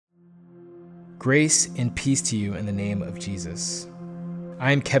Grace and peace to you in the name of Jesus.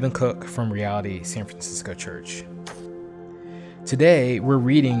 I am Kevin Cook from Reality San Francisco Church. Today, we're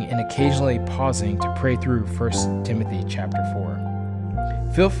reading and occasionally pausing to pray through 1 Timothy chapter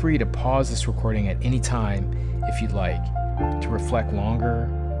 4. Feel free to pause this recording at any time if you'd like, to reflect longer,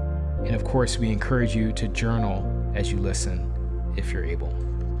 and of course, we encourage you to journal as you listen, if you're able.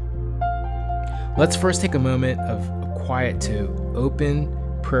 Let's first take a moment of quiet to open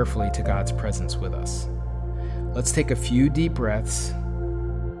prayerfully to God's presence with us. Let's take a few deep breaths.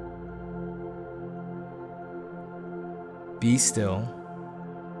 Be still.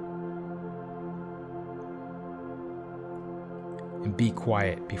 And be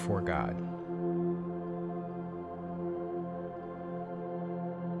quiet before God.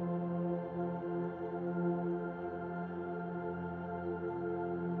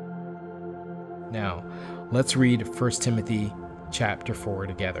 Now, let's read 1 Timothy chapter 4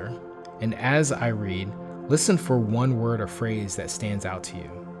 together. And as I read, listen for one word or phrase that stands out to you.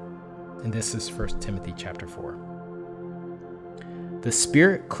 And this is 1 Timothy chapter 4. The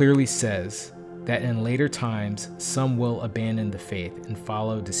Spirit clearly says that in later times some will abandon the faith and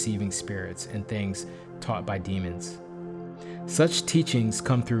follow deceiving spirits and things taught by demons. Such teachings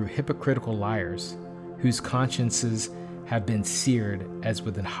come through hypocritical liars whose consciences have been seared as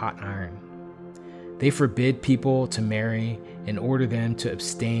with a hot iron. They forbid people to marry and order them to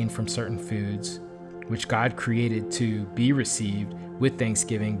abstain from certain foods, which God created to be received with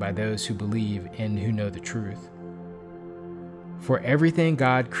thanksgiving by those who believe and who know the truth. For everything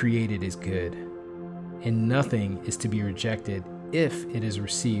God created is good, and nothing is to be rejected if it is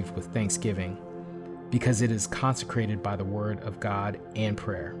received with thanksgiving, because it is consecrated by the word of God and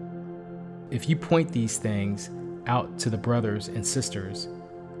prayer. If you point these things out to the brothers and sisters,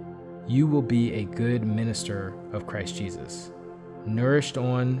 you will be a good minister of Christ Jesus, nourished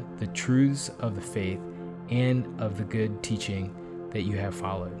on the truths of the faith and of the good teaching that you have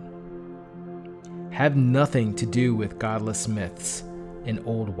followed. Have nothing to do with godless myths and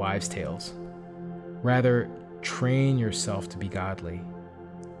old wives' tales. Rather, train yourself to be godly.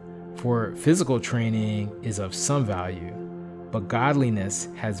 For physical training is of some value, but godliness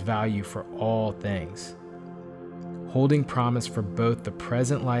has value for all things, holding promise for both the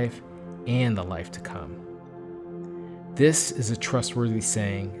present life and the life to come. This is a trustworthy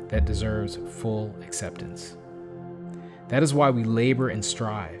saying that deserves full acceptance. That is why we labor and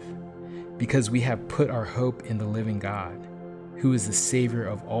strive, because we have put our hope in the living God, who is the Savior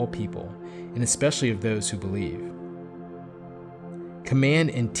of all people, and especially of those who believe.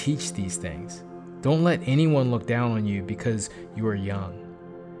 Command and teach these things. Don't let anyone look down on you because you are young,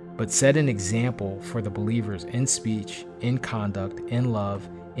 but set an example for the believers in speech, in conduct, in love,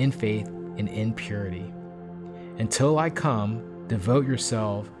 in faith, and in purity. Until I come, devote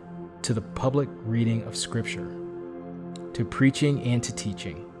yourself to the public reading of Scripture, to preaching and to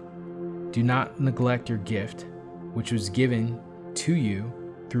teaching. Do not neglect your gift, which was given to you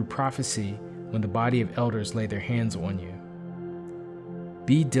through prophecy when the body of elders laid their hands on you.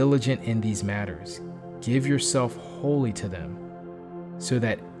 Be diligent in these matters. Give yourself wholly to them, so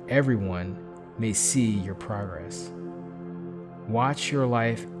that everyone may see your progress. Watch your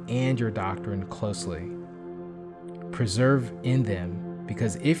life and your doctrine closely. Preserve in them,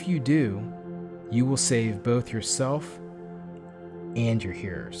 because if you do, you will save both yourself and your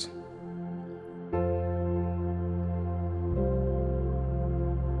hearers.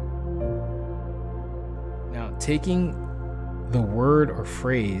 Now, taking the word or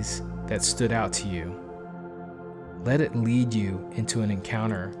phrase that stood out to you, let it lead you into an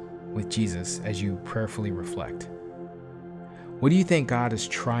encounter with Jesus as you prayerfully reflect. What do you think God is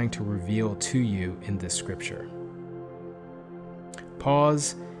trying to reveal to you in this scripture?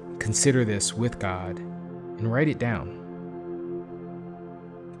 Pause, consider this with God, and write it down.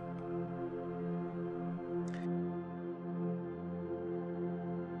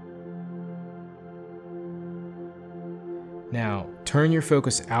 Now, turn your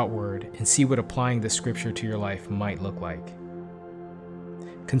focus outward and see what applying this scripture to your life might look like.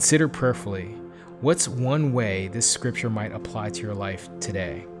 Consider prayerfully, what's one way this scripture might apply to your life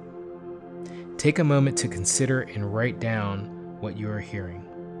today? Take a moment to consider and write down what you are hearing.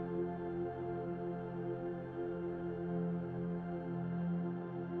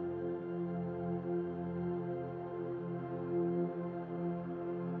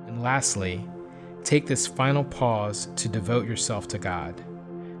 And lastly, take this final pause to devote yourself to God,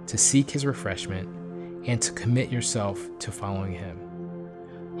 to seek His refreshment, and to commit yourself to following Him.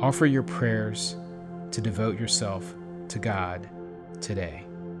 Offer your prayers to devote yourself to God today.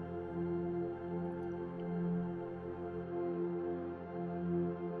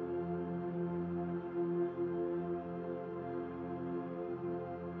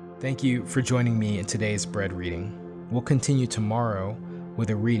 Thank you for joining me in today's bread reading. We'll continue tomorrow with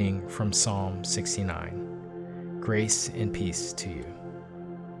a reading from Psalm 69. Grace and peace to you.